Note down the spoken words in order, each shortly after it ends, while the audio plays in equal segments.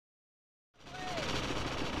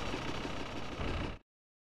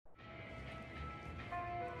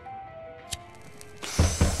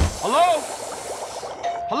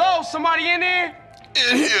Yo, somebody in there?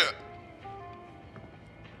 In here.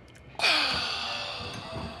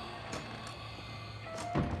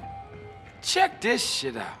 Check this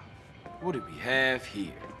shit out. What do we have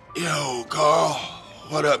here? Yo, Carl.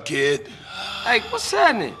 What up, kid? Hey, what's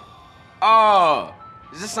happening? Oh,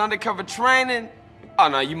 is this undercover training? Oh,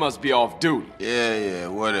 no, you must be off duty. Yeah,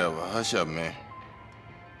 whatever. Hush up, man.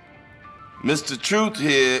 Mr. Truth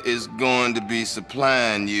here is going to be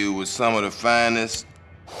supplying you with some of the finest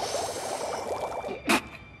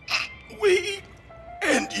weed,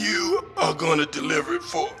 and you are going to deliver it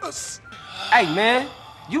for us. Hey, man,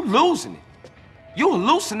 you losing it. You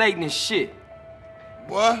hallucinating this shit.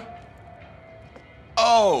 What?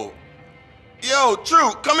 Oh. Yo,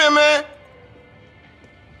 Truth, come here, man.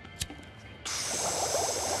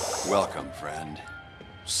 Welcome, friend.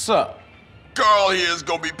 What's up? Carl here is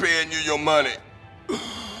gonna be paying you your money.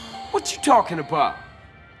 What you talking about?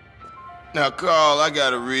 Now, Carl, I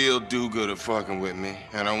got a real do-gooder fucking with me,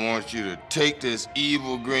 and I want you to take this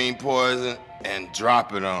evil green poison and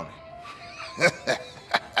drop it on him.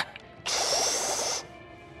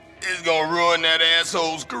 It's gonna ruin that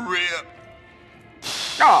asshole's career.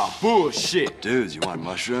 Ah, bullshit. Dudes, you want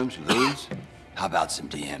mushrooms, loons? How about some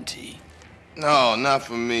DMT? No, not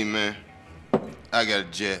for me, man. I got a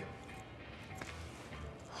jet.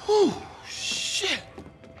 Whew, shit.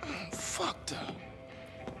 I'm fucked up.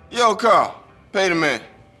 Yo, Carl, pay the man.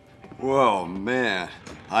 Whoa, man.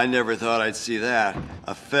 I never thought I'd see that.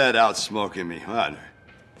 A Fed out smoking me.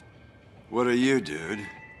 What are you, dude?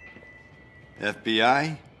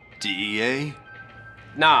 FBI? DEA?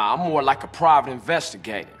 Nah, I'm more like a private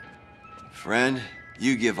investigator. Friend,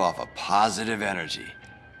 you give off a positive energy.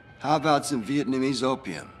 How about some Vietnamese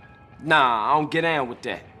opium? Nah, I don't get down with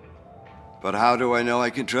that. But how do I know I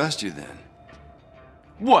can trust you then?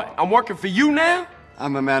 What, I'm working for you now?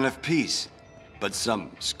 I'm a man of peace, but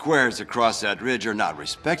some squares across that ridge are not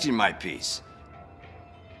respecting my peace.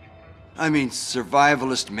 I mean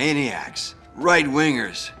survivalist maniacs,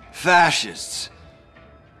 right-wingers, fascists.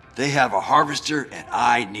 They have a harvester and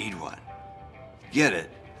I need one. Get it,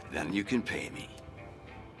 then you can pay me.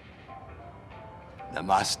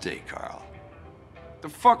 Namaste, Carl. The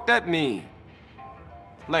fuck that mean?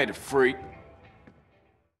 Later, freak.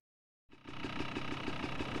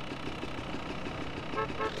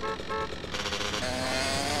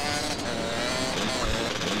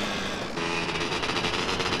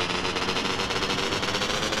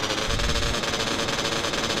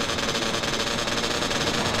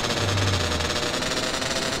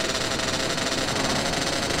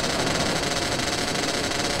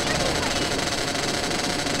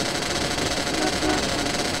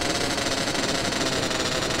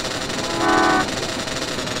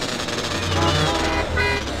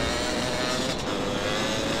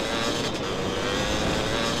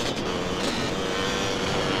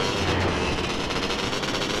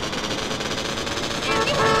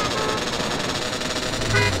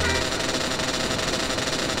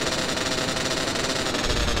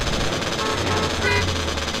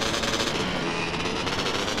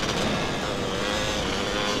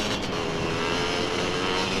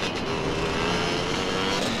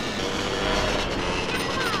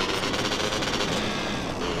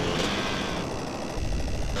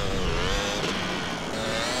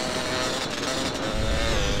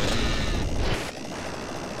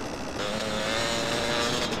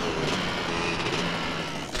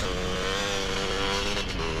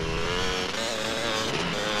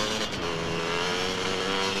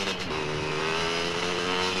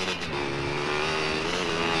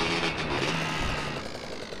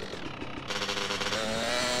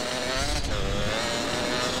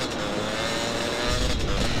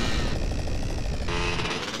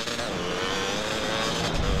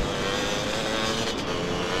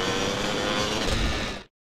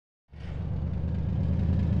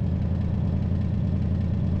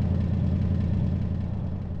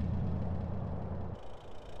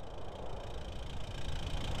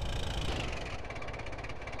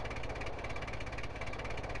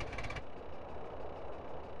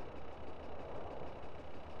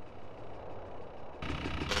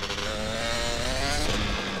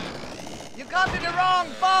 Got to the wrong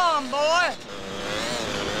farm, boy!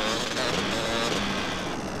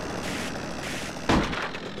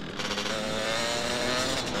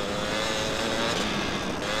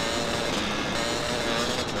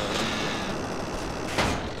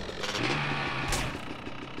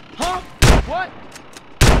 Huh? What?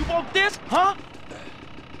 You want this, huh?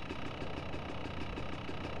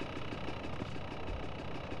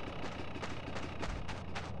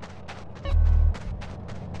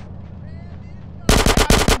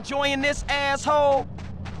 Enjoying this, asshole?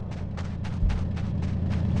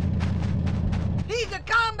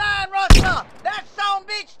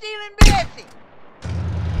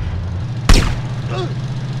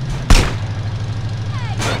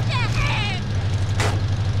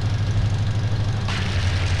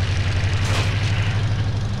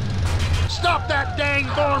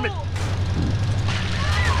 gang dormant.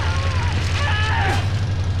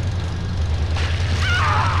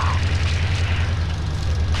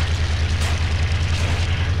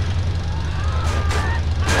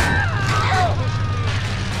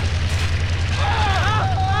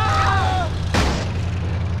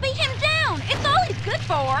 Beat him down! It's all he's good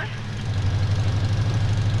for!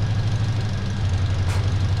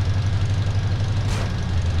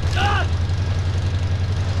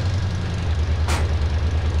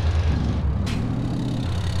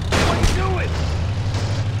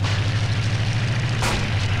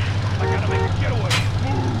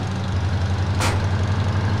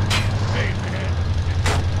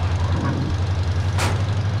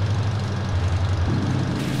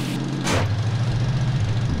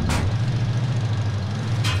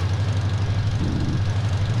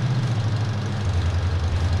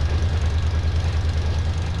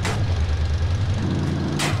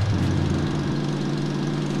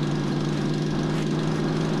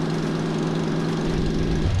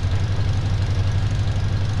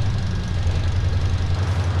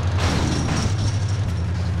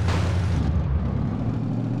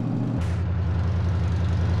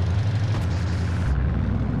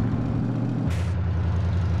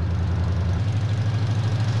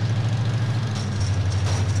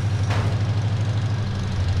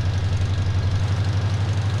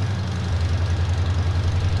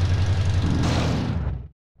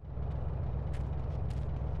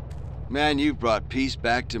 Man, you've brought peace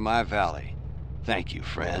back to my valley. Thank you,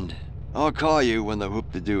 friend. I'll call you when the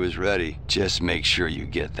whoop-de-doo is ready. Just make sure you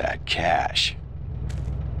get that cash.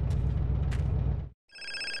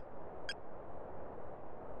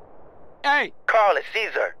 Hey, Carl, it's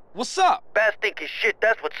Caesar. what's up? Bad stinking shit,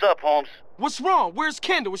 that's what's up, Holmes. What's wrong? Where's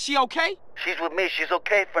Kendall? Is she okay? She's with me, she's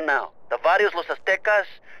okay for now. The Varios Los Aztecas,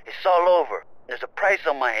 it's all over. There's a price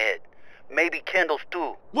on my head. Maybe Kendall's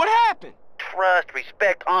too. What happened? Trust,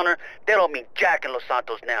 respect, honor, they don't mean jack in Los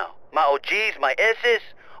Santos now. My OGs, my S's,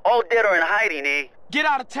 all dead or in hiding, eh? Get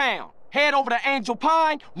out of town. Head over to Angel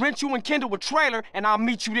Pine, rent you and Kendall a trailer, and I'll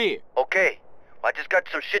meet you there. Okay. Well, I just got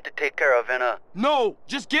some shit to take care of, and No,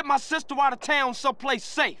 just get my sister out of town someplace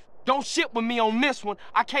safe. Don't shit with me on this one.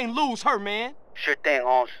 I can't lose her, man. sure thing,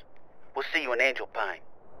 Holmes. We'll see you in Angel Pine.